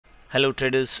Hello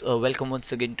traders, welcome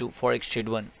once again to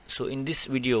Forextrade1. So in this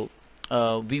video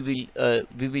we will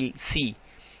see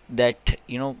that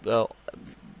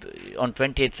on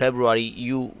 28th February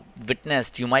you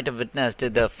might have witnessed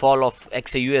the fall of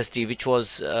XAUUSD,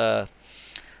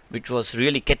 which was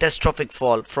really catastrophic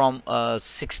fall from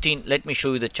 16. Let me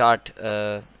show you the chart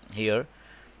here,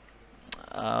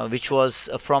 which was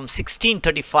from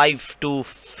 1635 to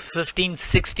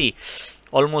 1560,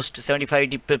 almost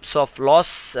 75-80 pips of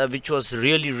loss, which was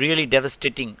really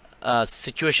devastating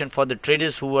situation for the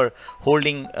traders who were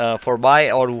holding for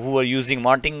buy, or who were using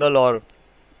Martingale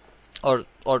or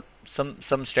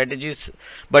some strategies.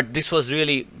 But this was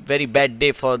really very bad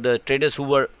day for the traders who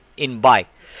were in buy.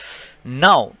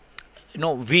 Now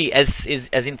we as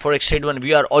in Forextrade1,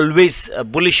 we are always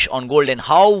bullish on gold, and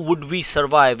how would we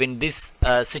survive in this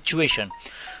situation?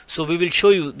 So we will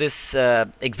show you this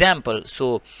example.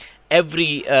 So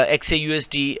every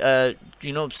XAUUSD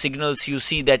signals, you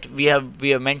see that we have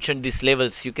mentioned these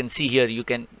levels. You can see here, you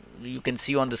can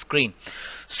see on the screen.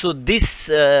 So this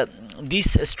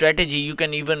strategy, you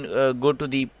can even go to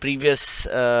the previous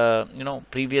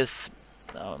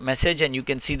message, and you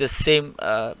can see the same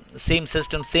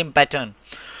system, same pattern.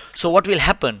 So what will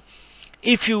happen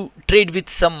if you trade with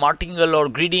some martingale or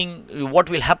greeding? What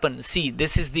will happen? See,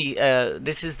 this is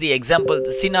the example,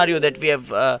 the scenario that we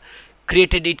have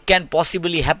created. It can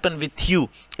possibly happen with you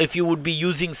if you would be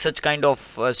using such kind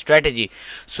of strategy.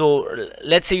 So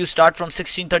let's say you start from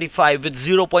 1635 with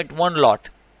 0.1 lot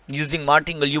using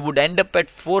martingale. You would end up at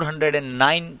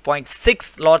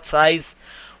 409.6 lot size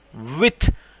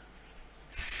with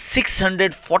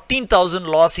 614,000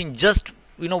 loss in just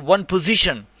one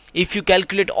position. If you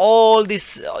calculate all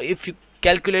this, if you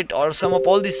calculate or sum up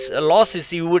all these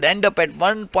losses, you would end up at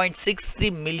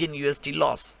 1.63 million USD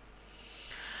loss,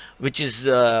 which is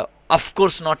of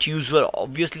course not usual,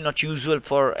 obviously not usual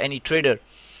for any trader.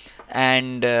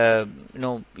 And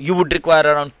you would require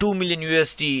around 2 million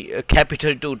USD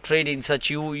capital to trade in such.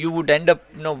 You would end up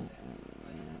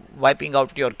wiping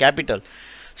out your capital.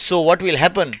 So what will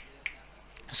happen?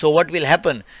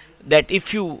 That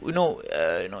if you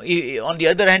on the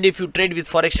other hand, if you trade with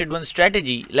Forextrade1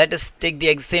 strategy, let us take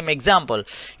the same example.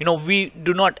 We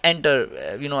do not enter,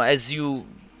 as you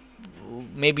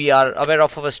maybe are aware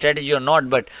of our strategy or not,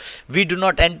 but we do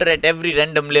not enter at every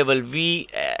random level. We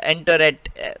enter at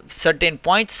certain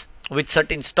points with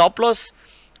certain stop loss,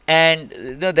 and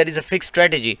there is a fixed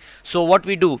strategy. So what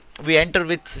we do, we enter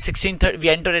at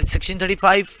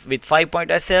 1635 with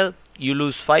 5-point SL. You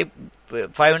lose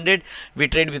 500. We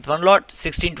trade with one lot.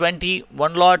 1620,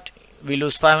 one lot, we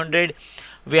lose 500.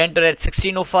 We enter at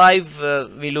 1605,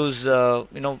 we lose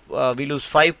we lose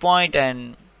 5 point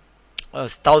and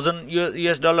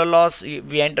 $1,000 loss.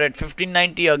 We enter at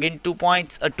 1590, again 2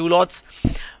 points, 2 lots,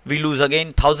 we lose again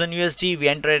 1000 USD. We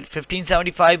enter at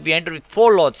 1575, we enter with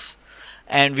 4 lots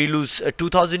and we lose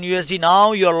 2000 USD.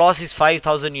 Now your loss is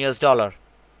 $5,000.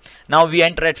 Now we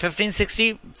enter at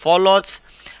 1560, 4 lots.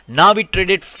 Now we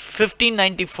traded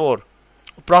 1594,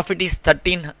 profit is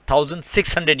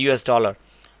 $13,600.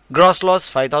 Gross loss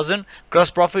 5,000,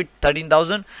 gross profit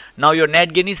 13,000. Now your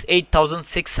net gain is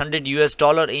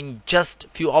 $8,600 in just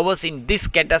few hours in this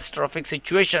catastrophic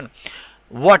situation.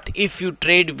 What if you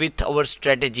trade with our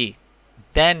strategy?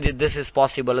 Then this is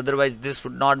possible, otherwise this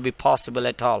would not be possible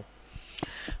at all.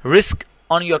 Risk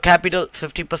on your capital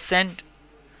 50%.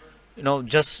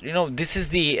 This is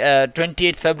the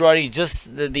 28th February,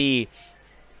 just the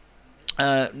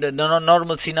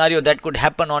normal scenario that could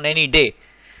happen on any day.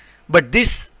 But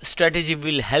this strategy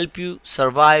will help you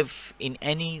survive in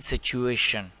any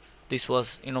situation. This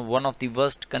was one of the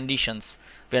worst conditions.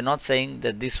 We are not saying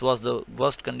that this was the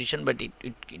worst condition, but it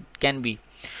can be.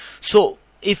 So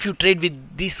if you trade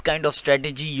with this kind of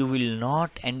strategy, you will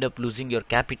not end up losing your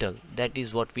capital. That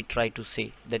is what we try to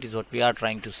say. That is what we are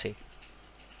trying to say.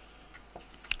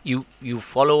 You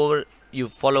follow our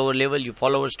level, you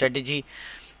follow our strategy,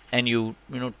 and you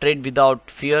trade without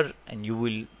fear, and you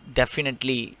will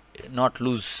definitely not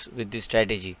lose with this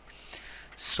strategy.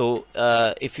 So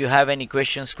if you have any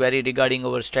questions, query regarding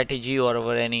our strategy, or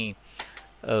our any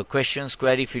questions,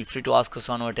 query, feel free to ask us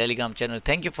on our Telegram channel.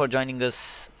 Thank you for joining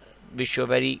us. Wish you a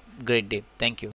very great day. Thank you.